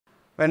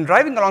When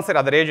driving alongside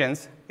other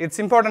agents, it's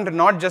important to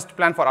not just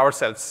plan for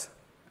ourselves,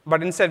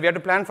 but instead we have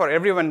to plan for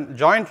everyone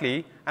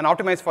jointly and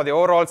optimize for the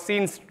overall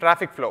scene's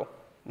traffic flow.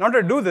 In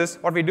order to do this,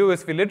 what we do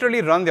is we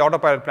literally run the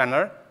autopilot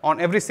planner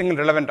on every single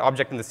relevant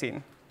object in the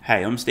scene.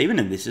 Hey, I'm Steven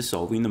and this is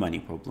Solving the Money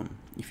Problem.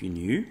 If you're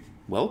new,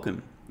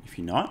 welcome. If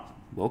you're not,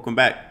 welcome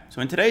back. So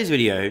in today's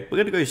video, we're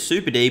going to go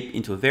super deep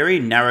into a very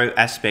narrow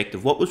aspect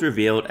of what was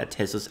revealed at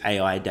Tesla's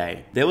AI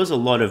Day. There was a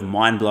lot of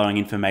mind-blowing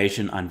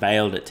information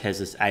unveiled at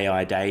Tesla's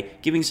AI Day,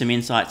 giving some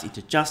insights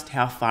into just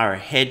how far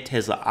ahead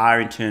Tesla are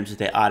in terms of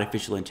their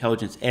artificial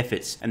intelligence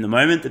efforts. And the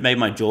moment that made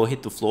my jaw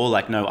hit the floor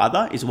like no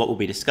other is what we'll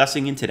be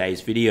discussing in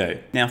today's video.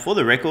 Now, for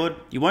the record,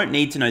 you won't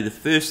need to know the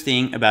first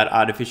thing about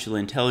artificial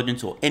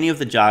intelligence or any of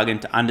the jargon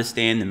to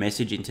understand the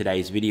message in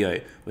today's video.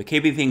 We're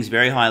keeping things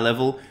very high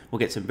level. We'll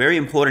get some very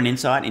important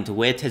insight into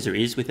where Tesla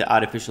is with their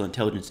artificial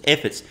intelligence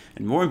efforts,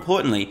 and more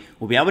importantly,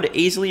 we'll be able to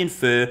easily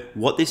infer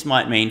what this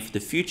might mean for the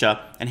future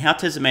and how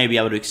Tesla may be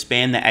able to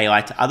expand their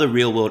AI to other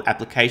real-world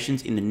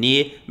applications in the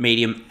near,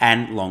 medium,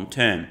 and long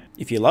term.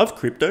 If you love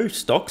crypto,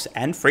 stocks,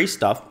 and free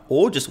stuff,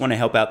 or just want to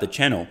help out the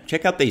channel,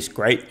 check out these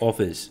great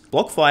offers.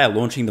 BlockFi are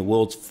launching the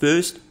world's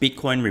first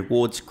Bitcoin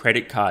rewards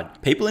credit card.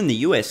 People in the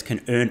US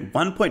can earn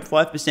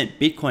 1.5%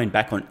 Bitcoin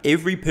back on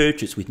every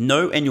purchase with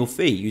no annual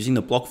fee using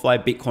the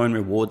BlockFi Bitcoin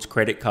rewards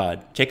credit card.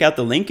 Check out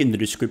the link in the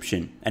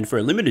description. And for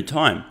a limited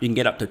time, you can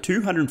get up to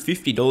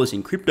 $250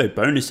 in crypto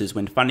bonuses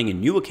when funding a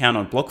new account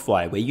on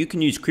BlockFi, where you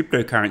can use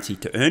cryptocurrency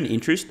to earn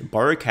interest,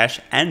 borrow cash,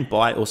 and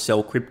buy or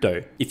sell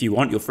crypto. If you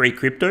want your free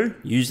crypto,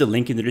 use the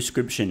link in the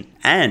description.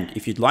 And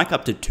if you'd like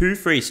up to 2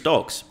 free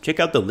stocks, check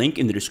out the link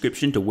in the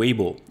description to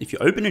WeBull. If you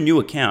open a new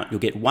account, you'll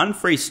get 1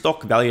 free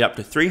stock valued up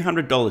to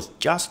 $300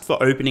 just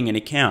for opening an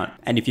account.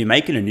 And if you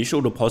make an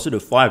initial deposit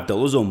of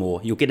 $5 or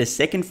more, you'll get a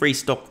second free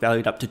stock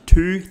valued up to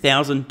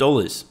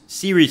 $2,000.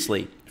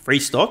 Seriously. Free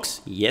stocks?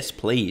 Yes,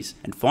 please.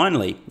 And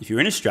finally, if you're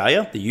in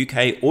Australia, the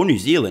UK, or New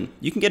Zealand,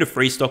 you can get a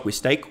free stock with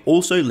stake,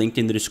 also linked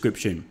in the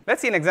description.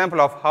 Let's see an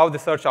example of how the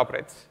search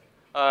operates.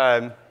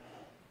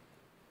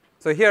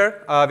 So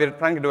here, we're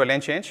trying to do a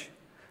lane change.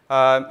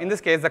 In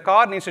this case, the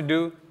car needs to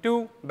do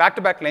 2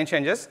 back-to-back lane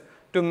changes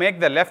to make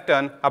the left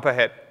turn up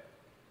ahead.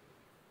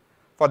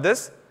 For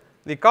this,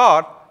 the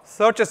car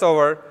searches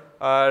over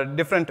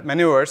different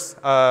maneuvers.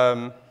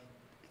 So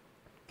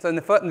in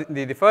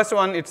the first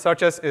one it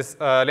searches is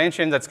a lane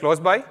change that's close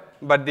by,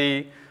 but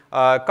the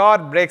car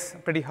brakes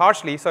pretty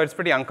harshly, so it's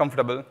pretty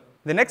uncomfortable.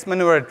 The next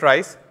maneuver it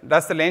tries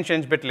does the lane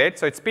change a bit late,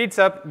 so it speeds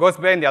up, goes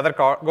behind the other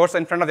car, goes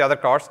in front of the other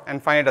cars,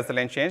 and finally does the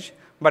lane change.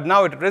 But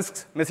now it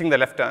risks missing the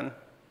left turn.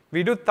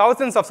 We do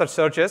thousands of such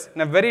searches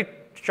in a very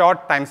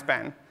short time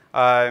span.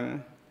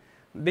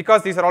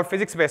 Because these are all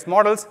physics-based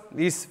models,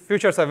 these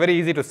futures are very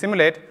easy to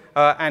simulate,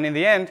 and in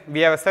the end,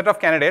 we have a set of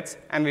candidates,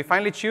 and we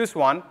finally choose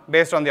one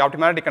based on the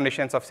optimality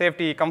conditions of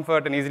safety,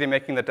 comfort, and easily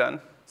making the turn.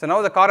 So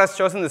now the car has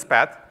chosen this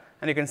path,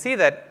 and you can see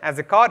that as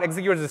the car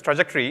executes this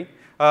trajectory,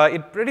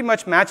 it pretty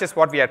much matches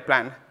what we had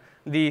planned.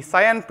 The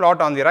cyan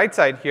plot on the right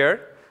side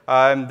here,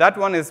 that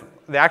one is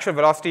the actual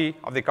velocity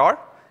of the car,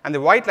 and the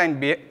white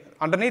line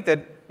underneath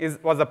it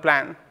was the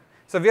plan.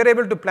 So we are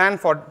able to plan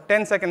for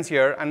 10 seconds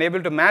here and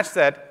able to match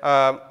that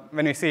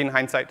when we see in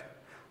hindsight.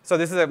 So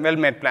this is a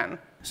well-made plan.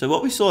 So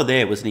what we saw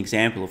there was an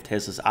example of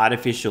Tesla's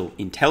artificial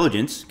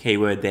intelligence,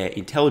 keyword there,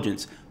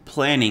 intelligence,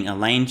 planning a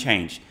lane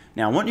change.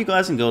 Now I want you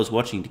guys and girls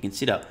watching to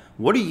consider,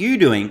 what are you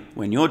doing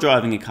when you're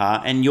driving a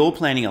car and you're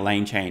planning a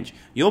lane change?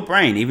 Your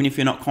brain, even if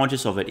you're not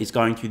conscious of it, is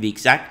going through the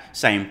exact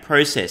same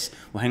process.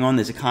 Well, hang on,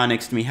 there's a car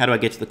next to me. How do I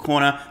get to the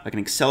corner? I can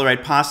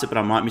accelerate past it, but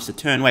I might miss a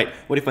turn. Wait,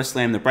 what if I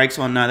slam the brakes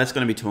on? No, that's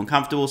going to be too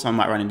uncomfortable.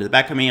 Someone might run into the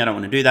back of me. I don't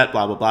want to do that,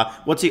 blah, blah, blah.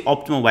 What's the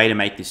optimal way to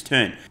make this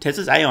turn?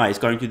 Tesla's AI is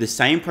going through the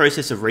same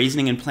process of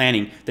reasoning and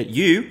planning that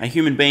you, a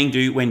human being,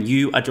 do when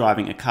you are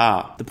driving a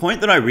car. The point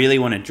that I really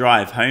want to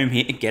drive home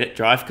here, get it,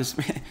 drive, because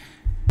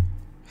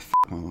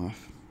my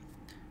life.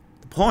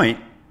 The point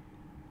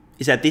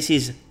is that this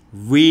is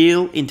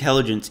real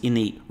intelligence in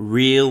the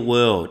real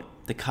world.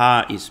 The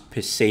car is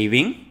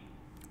perceiving,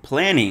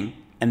 planning,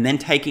 and then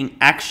taking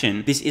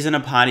action. This isn't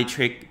a party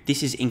trick.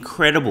 This is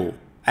incredible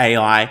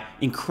AI,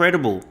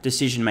 incredible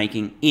decision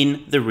making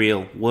in the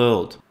real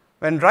world.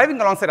 When driving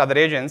alongside other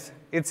agents,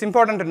 it's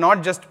important to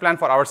not just plan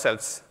for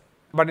ourselves,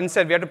 but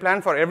instead we have to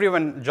plan for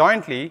everyone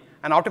jointly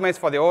and optimize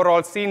for the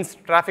overall scene's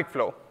traffic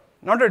flow.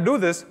 In order to do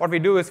this, what we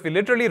do is we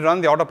literally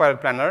run the autopilot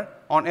planner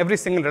on every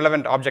single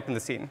relevant object in the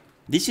scene.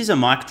 This is a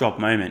mic drop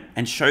moment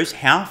and shows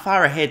how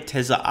far ahead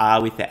Tesla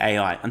are with their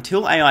AI.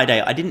 Until AI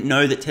Day, I didn't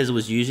know that Tesla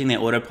was using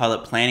their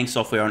autopilot planning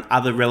software on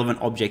other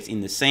relevant objects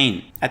in the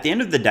scene. At the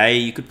end of the day,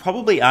 you could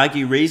probably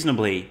argue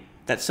reasonably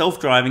that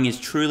self-driving is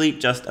truly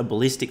just a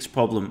ballistics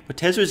problem, but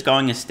Tesla is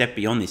going a step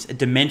beyond this, a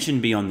dimension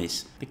beyond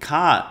this. The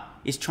car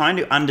is trying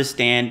to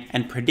understand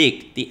and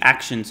predict the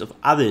actions of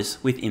others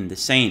within the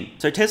scene.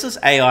 So Tesla's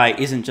AI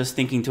isn't just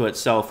thinking to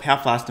itself, how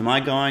fast am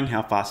I going?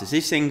 How fast is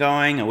this thing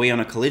going? Are we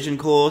on a collision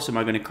course? Am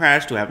I going to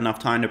crash? Do I have enough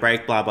time to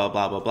brake? Blah, blah,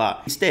 blah, blah,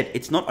 blah. Instead,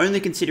 it's not only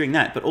considering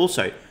that, but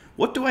also,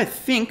 what do I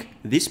think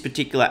this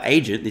particular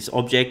agent, this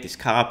object, this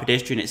car,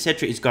 pedestrian,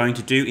 etc. is going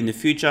to do in the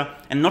future?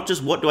 And not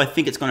just what do I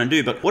think it's going to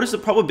do, but what is the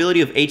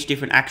probability of each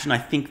different action I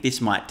think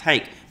this might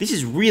take? This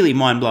is really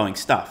mind-blowing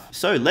stuff.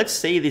 So let's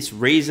see this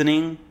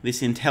reasoning,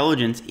 this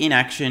intelligence in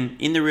action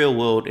in the real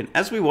world. And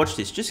as we watch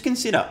this, just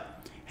consider,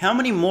 how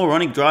many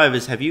moronic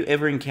drivers have you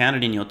ever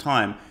encountered in your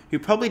time who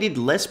probably did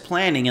less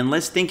planning and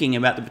less thinking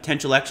about the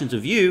potential actions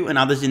of you and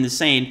others in the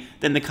scene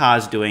than the car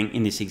is doing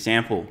in this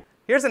example?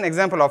 Here's an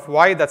example of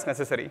why that's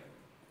necessary.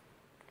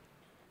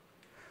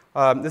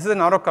 This is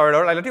an auto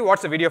corridor. I'll let you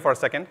watch the video for a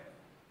second.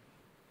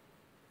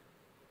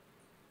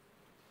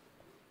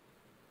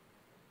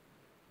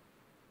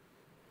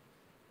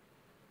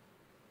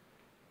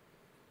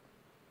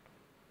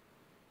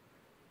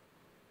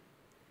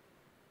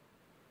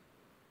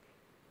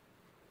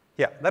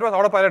 Yeah, that was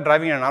autopilot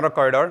driving in an auto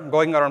corridor,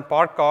 going around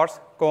parked cars,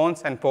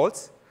 cones, and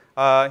poles.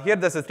 Here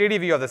there's a 3D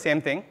view of the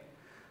same thing.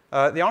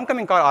 The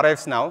oncoming car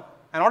arrives now,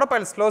 and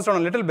autopilot slows down a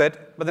little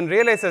bit, but then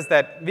realizes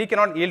that we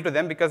cannot yield to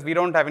them because we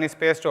don't have any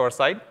space to our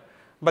side,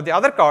 but the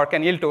other car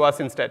can yield to us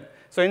instead.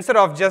 So instead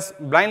of just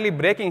blindly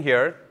braking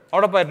here,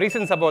 autopilot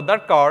reasons about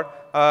that car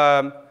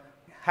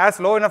has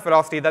low enough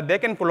velocity that they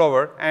can pull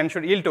over and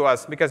should yield to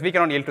us because we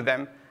cannot yield to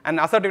them, and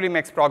assertively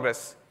makes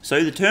progress.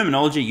 So the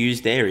terminology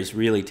used there is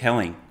really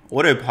telling.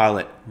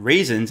 Autopilot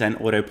reasons and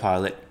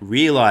autopilot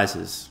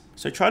realizes.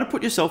 So try to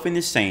put yourself in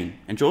this scene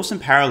and draw some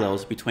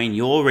parallels between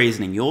your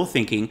reasoning, your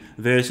thinking,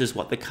 versus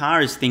what the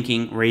car is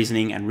thinking,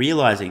 reasoning, and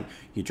realizing.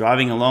 You're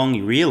driving along,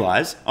 you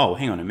realize, oh,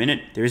 hang on a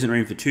minute, there isn't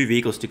room for two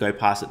vehicles to go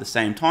past at the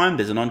same time.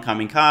 There's an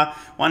oncoming car.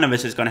 One of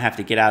us is going to have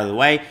to get out of the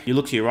way. You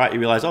look to your right, you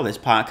realize, oh, there's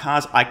parked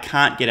cars. I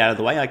can't get out of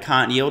the way. I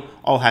can't yield.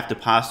 I'll have to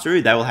pass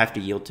through. They will have to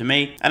yield to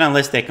me. And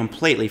unless they're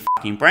completely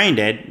fucking brain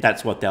dead,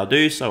 that's what they'll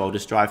do. So I'll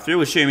just drive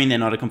through, assuming they're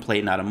not a complete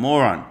and utter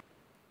moron.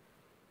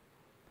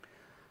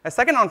 A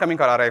second oncoming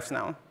car arrives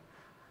now.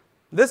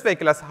 This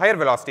vehicle has higher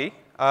velocity,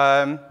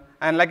 and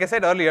like I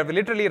said earlier, we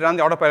literally run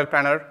the autopilot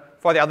planner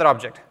for the other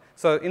object.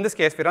 So in this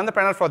case, we run the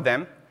planner for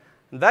them.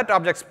 That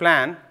object's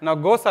plan now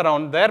goes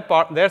around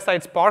their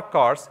side's parked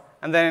cars,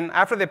 and then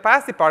after they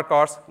pass the parked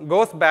cars,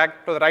 goes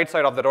back to the right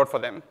side of the road for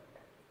them.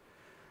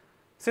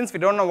 Since we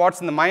don't know what's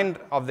in the mind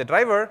of the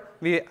driver,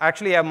 we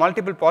actually have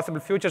multiple possible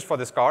futures for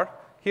this car.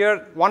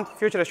 Here, one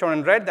future is shown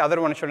in red, the other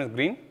one is shown in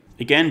green.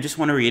 Again, just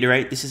want to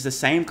reiterate, this is the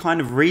same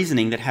kind of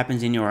reasoning that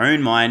happens in your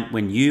own mind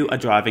when you are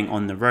driving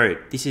on the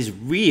road. This is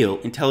real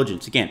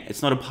intelligence. Again,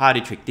 it's not a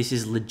party trick. This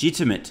is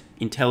legitimate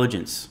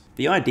intelligence.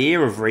 The idea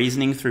of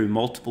reasoning through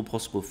multiple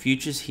possible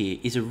futures here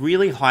is a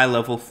really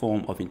high-level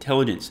form of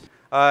intelligence.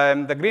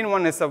 The green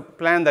one is a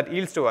plan that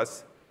yields to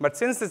us. But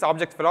since this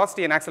object's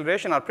velocity and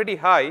acceleration are pretty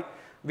high,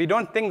 we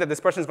don't think that this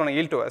person is going to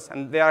yield to us,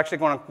 and they are actually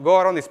going to go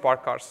around these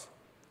parked cars.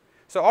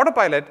 So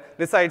autopilot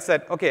decides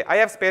that, OK, I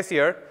have space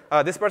here.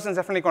 This person is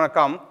definitely going to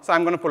come, so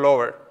I'm going to pull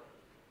over.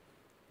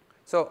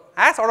 So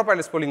as autopilot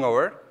is pulling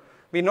over,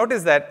 we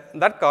notice that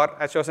that car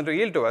has chosen to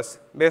yield to us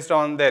based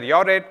on their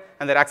yaw rate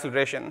and their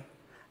acceleration.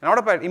 And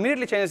autopilot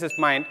immediately changes its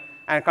mind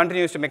and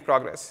continues to make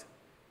progress.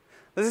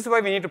 This is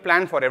why we need to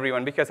plan for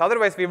everyone, because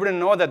otherwise we wouldn't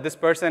know that this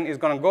person is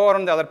going to go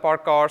around the other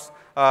parked cars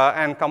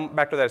and come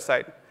back to their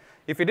side.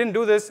 If we didn't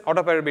do this,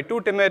 autopilot would be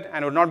too timid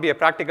and would not be a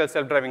practical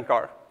self-driving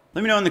car.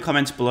 Let me know in the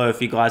comments below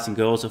if you guys and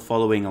girls are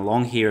following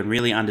along here and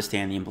really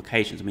understand the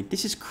implications. I mean,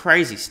 this is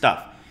crazy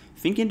stuff.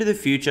 Think into the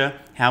future,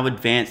 how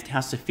advanced, how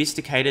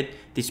sophisticated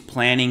this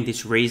planning,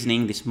 this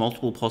reasoning, this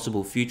multiple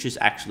possible futures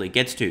actually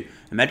gets to.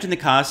 Imagine the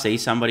car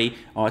sees somebody,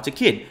 oh, it's a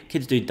kid.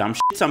 Kids do dumb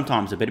shit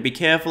sometimes. I better be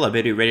careful. I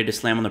better be ready to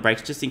slam on the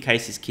brakes just in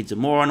case this kid's a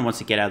moron and wants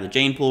to get out of the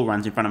gene pool,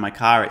 runs in front of my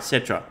car,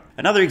 etc.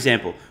 Another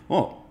example,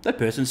 oh, that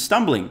person's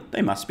stumbling.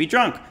 They must be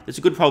drunk. There's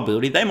a good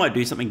probability they might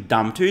do something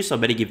dumb too, so I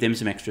better give them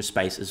some extra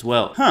space as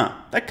well.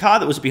 That car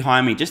that was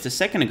behind me just a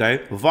second ago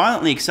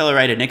violently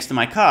accelerated next to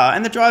my car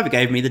and the driver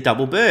gave me the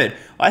double bird.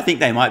 I think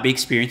they might be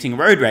experiencing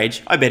road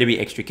rage. I better be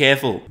extra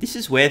careful. This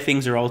is where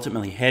things are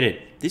ultimately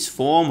headed. This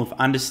form of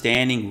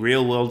understanding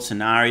real-world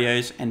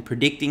scenarios and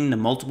predicting the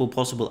multiple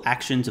possible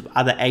actions of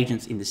other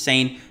agents in the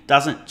scene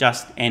doesn't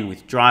just end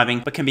with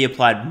driving, but can be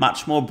applied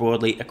much more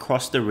broadly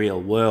across the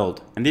real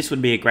world. And this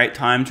would be a great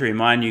time to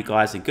remind you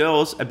guys and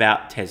girls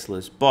about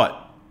Tesla's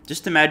bot.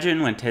 Just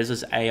imagine when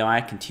Tesla's AI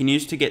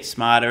continues to get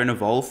smarter and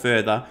evolve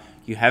further,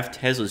 you have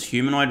Tesla's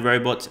humanoid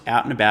robots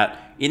out and about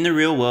in the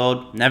real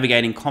world,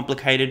 navigating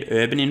complicated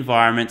urban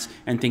environments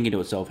and thinking to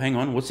itself, hang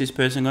on, what's this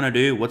person going to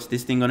do? What's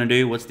this thing going to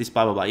do? What's this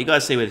blah, blah, blah. You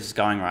guys see where this is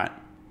going, right?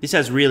 This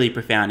has really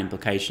profound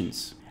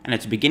implications. And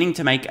it's beginning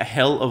to make a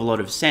hell of a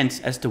lot of sense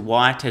as to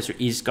why Tesla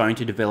is going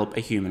to develop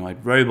a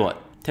humanoid robot.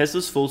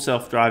 Tesla's full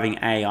self-driving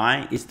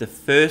AI is the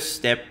first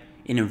step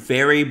in a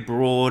very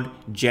broad,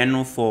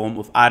 general form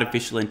of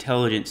artificial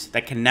intelligence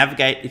that can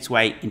navigate its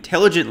way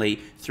intelligently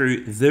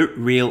through the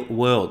real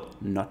world,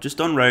 not just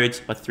on roads,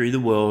 but through the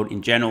world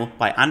in general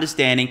by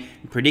understanding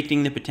and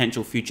predicting the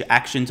potential future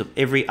actions of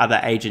every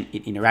other agent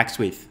it interacts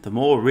with. The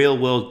more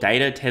real-world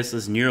data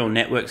Tesla's neural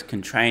networks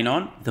can train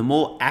on, the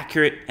more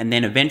accurate and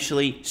then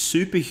eventually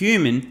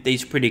superhuman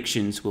these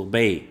predictions will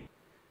be.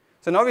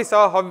 So now we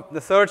saw how the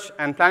search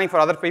and planning for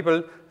other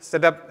people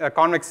set up a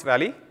convex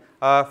valley.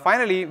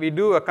 Finally, we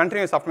do a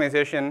continuous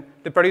optimization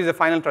to produce the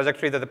final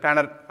trajectory that the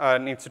planner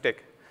needs to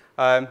take.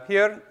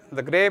 Here,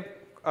 the gray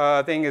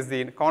thing is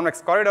the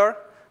convex corridor,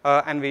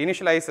 and we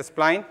initialize a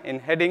spline in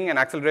heading and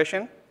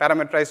acceleration,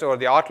 parameterized over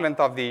the arc length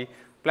of the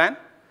plan.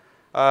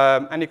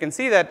 And you can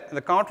see that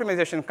the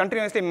optimization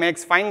continuously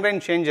makes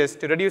fine-grained changes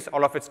to reduce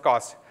all of its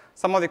costs.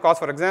 Some of the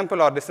costs, for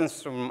example, are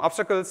distance from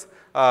obstacles,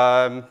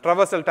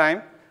 traversal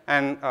time,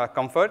 and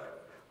comfort.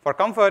 For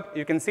comfort,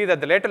 you can see that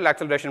the lateral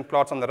acceleration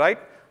plots on the right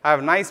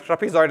have nice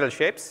trapezoidal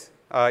shapes.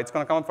 It's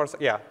going to come up for,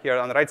 yeah, here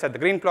on the right side, the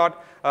green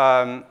plot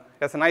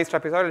has a nice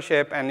trapezoidal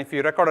shape, and if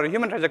you record a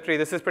human trajectory,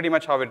 this is pretty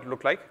much how it would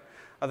look like.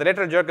 The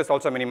lateral jerk is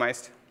also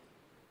minimized.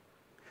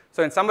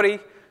 So in summary,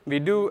 we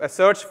do a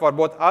search for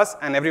both us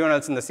and everyone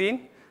else in the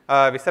scene.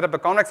 We set up a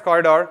convex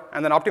corridor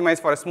and then optimize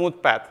for a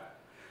smooth path.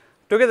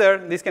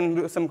 Together, these can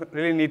do some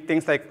really neat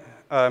things like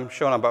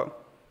shown above.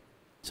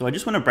 So I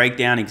just want to break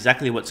down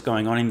exactly what's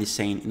going on in this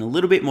scene in a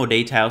little bit more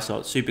detail so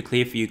it's super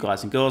clear for you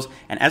guys and girls.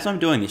 And as I'm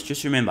doing this,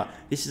 just remember,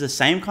 this is the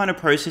same kind of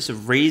process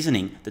of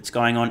reasoning that's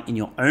going on in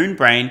your own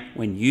brain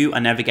when you are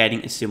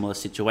navigating a similar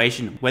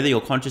situation, whether you're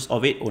conscious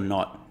of it or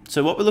not.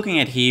 So what we're looking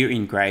at here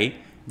in gray,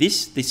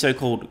 this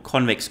so-called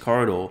convex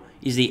corridor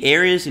is the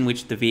areas in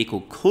which the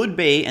vehicle could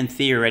be and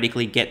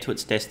theoretically get to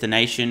its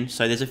destination.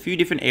 So there's a few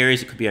different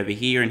areas. It could be over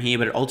here and here,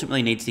 but it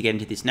ultimately needs to get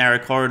into this narrow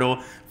corridor,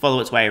 follow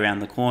its way around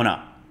the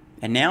corner.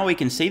 And now we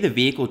can see the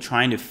vehicle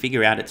trying to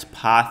figure out its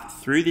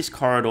path through this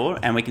corridor,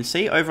 and we can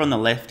see over on the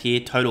left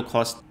here, total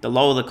cost. The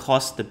lower the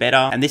cost, the better.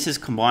 And this is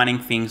combining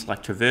things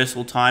like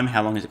traversal time,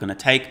 how long is it going to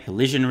take,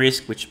 collision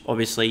risk, which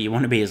obviously you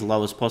want to be as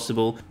low as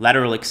possible,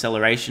 lateral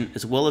acceleration,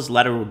 as well as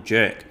lateral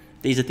jerk.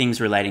 These are things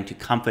relating to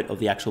comfort of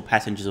the actual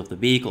passengers of the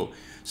vehicle.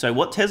 So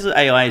what Tesla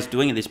AI is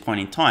doing at this point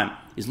in time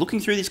is looking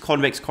through this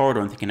convex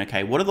corridor and thinking,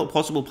 okay, what are the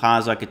possible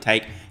paths I could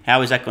take?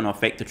 How is that going to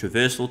affect the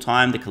traversal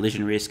time, the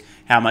collision risk,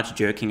 how much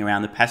jerking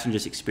around the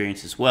passenger's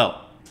experience as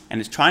well? And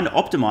it's trying to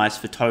optimize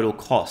for total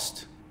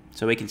cost.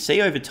 So we can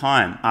see over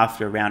time,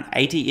 after around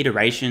 80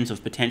 iterations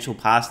of potential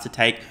paths to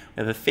take,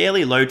 we have a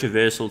fairly low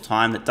traversal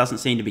time that doesn't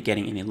seem to be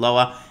getting any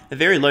lower, a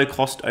very low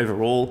cost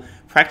overall,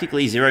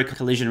 practically zero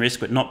collision risk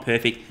but not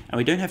perfect, and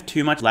we don't have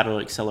too much lateral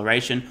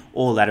acceleration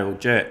or lateral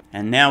jerk.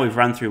 And now we've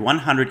run through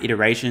 100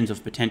 iterations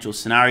of potential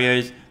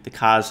scenarios, the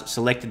car's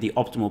selected the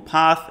optimal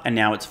path, and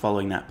now it's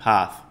following that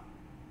path.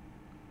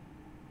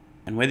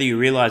 And whether you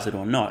realize it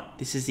or not,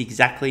 this is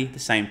exactly the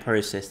same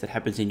process that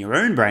happens in your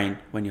own brain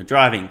when you're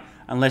driving,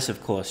 unless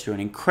of course you're an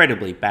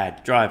incredibly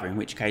bad driver, in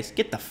which case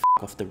get the f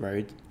off the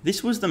road.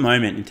 This was the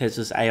moment in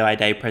Tesla's AI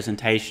Day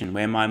presentation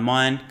where my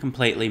mind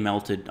completely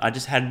melted. I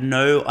just had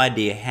no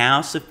idea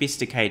how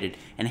sophisticated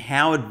and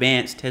how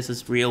advanced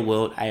Tesla's real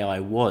world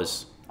AI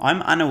was.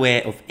 I'm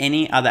unaware of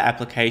any other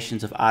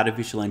applications of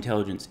artificial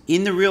intelligence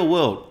in the real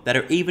world that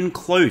are even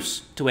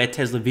close to where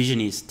Tesla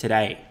Vision is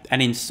today.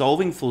 And in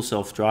solving full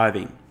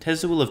self-driving,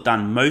 Tesla will have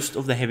done most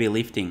of the heavy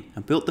lifting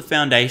and built the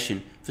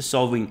foundation for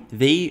solving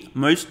the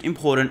most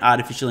important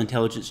artificial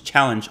intelligence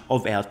challenge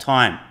of our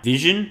time.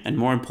 Vision, and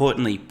more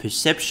importantly,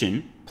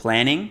 perception,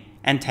 planning,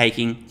 and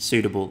taking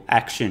suitable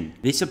action.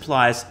 This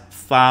applies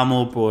far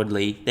more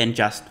broadly than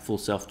just full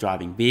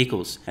self-driving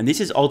vehicles. And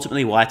this is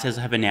ultimately why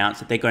Tesla have announced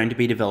that they're going to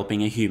be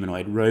developing a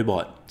humanoid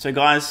robot. So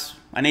guys,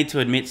 I need to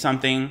admit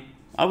something.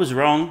 I was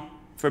wrong.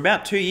 For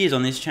about 2 years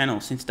on this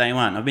channel, since day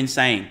one, I've been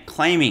saying,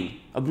 claiming,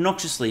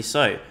 obnoxiously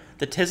so,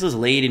 that Tesla's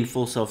lead in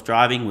full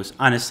self-driving was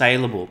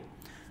unassailable.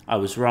 I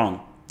was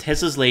wrong.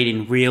 Tesla's lead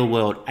in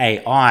real-world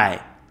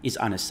AI is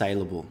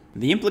unassailable.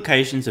 The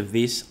implications of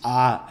this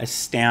are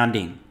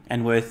astounding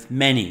and worth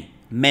many,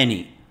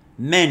 many,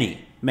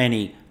 many,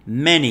 many,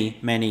 many,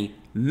 many,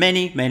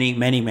 many, many,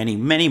 many, many,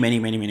 many, many,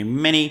 many, many,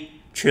 many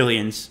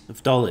trillions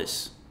of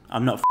dollars.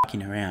 I'm not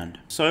fucking around.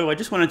 So I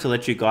just wanted to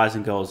let you guys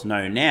and girls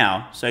know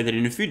now, so that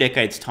in a few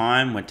decades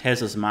time, when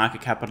Tesla's market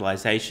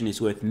capitalization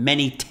is worth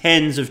many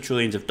tens of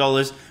trillions of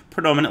dollars,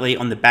 predominantly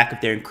on the back of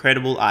their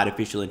incredible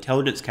artificial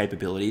intelligence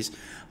capabilities,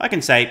 I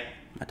can say,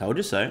 I told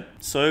you so.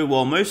 So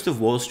while most of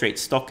Wall Street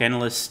stock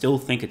analysts still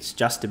think it's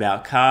just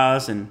about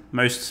cars, and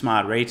most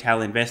smart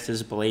retail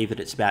investors believe that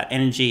it's about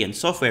energy and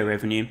software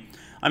revenue,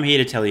 I'm here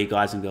to tell you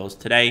guys and girls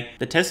today,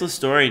 the Tesla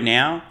story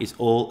now is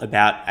all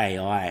about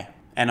AI.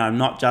 And I'm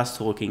not just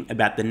talking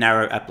about the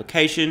narrow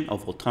application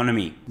of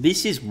autonomy.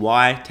 This is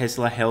why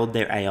Tesla held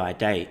their AI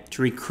Day,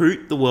 to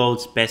recruit the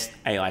world's best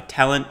AI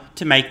talent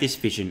to make this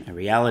vision a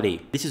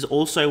reality. This is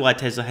also why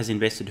Tesla has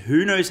invested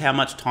who knows how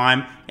much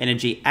time,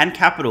 energy, and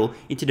capital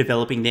into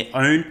developing their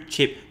own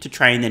chip to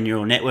train their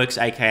neural networks,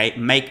 aka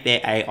make their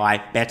AI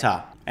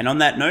better. And on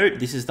that note,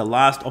 this is the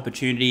last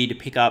opportunity to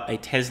pick up a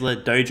Tesla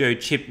Dojo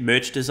chip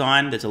merch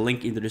design. There's a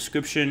link in the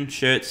description.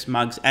 Shirts,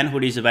 mugs, and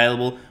hoodies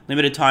available.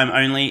 Limited time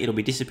only. It'll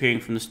be disappearing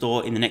from the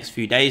store in the next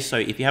few days. So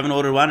if you haven't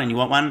ordered one and you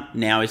want one,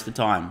 now is the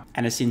time.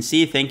 And a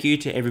sincere thank you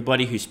to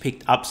everybody who's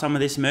picked up some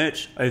of this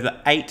merch.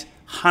 Over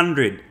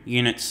 800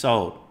 units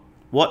sold.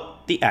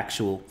 What the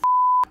actual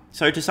f***?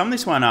 So to sum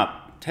this one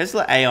up,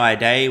 Tesla AI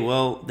Day,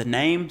 well, the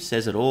name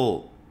says it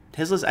all.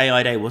 Tesla's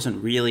AI Day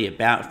wasn't really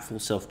about full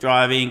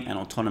self-driving and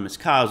autonomous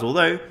cars,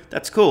 although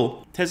that's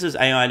cool. Tesla's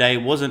AI Day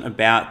wasn't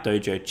about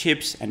Dojo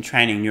chips and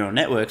training neural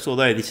networks,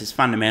 although this is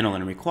fundamental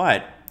and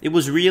required. It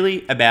was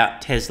really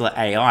about Tesla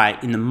AI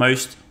in the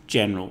most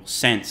general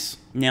sense.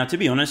 Now, to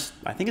be honest,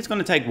 I think it's going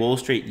to take Wall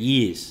Street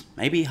years,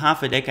 maybe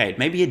half a decade,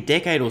 maybe a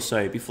decade or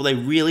so before they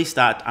really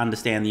start to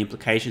understand the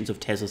implications of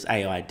Tesla's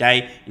AI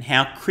Day and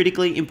how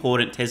critically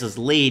important Tesla's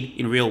lead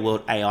in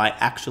real-world AI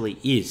actually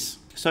is.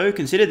 So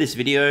consider this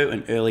video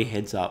an early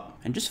heads up.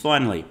 And just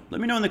finally,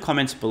 let me know in the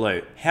comments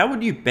below, how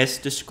would you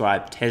best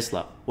describe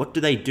Tesla? What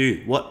do they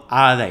do? What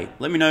are they?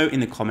 Let me know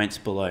in the comments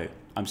below.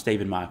 I'm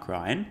Stephen Mark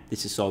Ryan,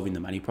 this is Solving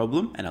the Money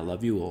Problem, and I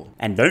love you all.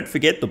 And don't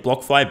forget the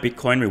BlockFi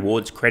Bitcoin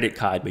Rewards credit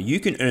card where you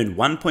can earn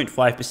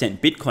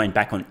 1.5% Bitcoin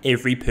back on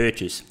every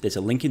purchase. There's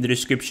a link in the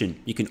description.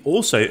 You can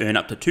also earn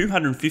up to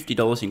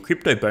 $250 in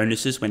crypto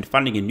bonuses when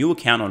funding a new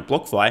account on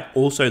BlockFi,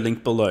 also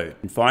linked below.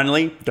 And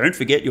finally, don't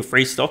forget your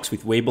free stocks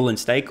with WeBull and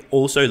Stake,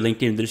 also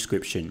linked in the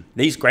description.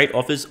 These great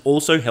offers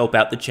also help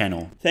out the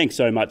channel. Thanks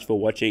so much for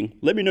watching.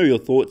 Let me know your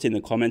thoughts in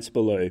the comments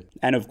below.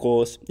 And of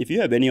course, if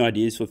you have any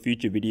ideas for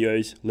future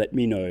videos, let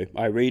me know.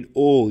 I read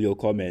all your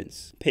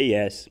comments.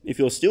 P.S. If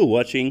you're still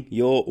watching,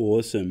 you're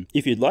awesome.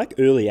 If you'd like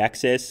early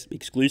access,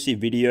 exclusive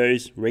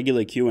videos,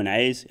 regular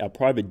Q&As, our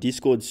private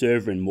Discord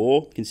server and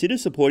more, consider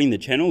supporting the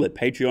channel at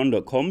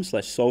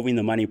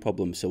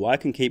patreon.com/solvingthemoneyproblem so I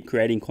can keep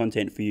creating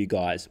content for you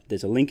guys.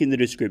 There's a link in the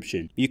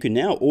description. You can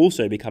now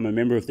also become a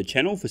member of the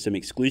channel for some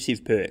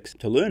exclusive perks.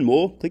 To learn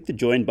more, click the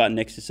join button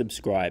next to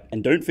subscribe.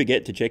 And don't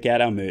forget to check out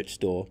our merch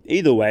store.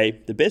 Either way,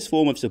 the best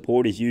form of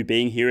support is you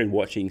being here and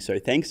watching, so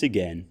thanks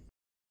again.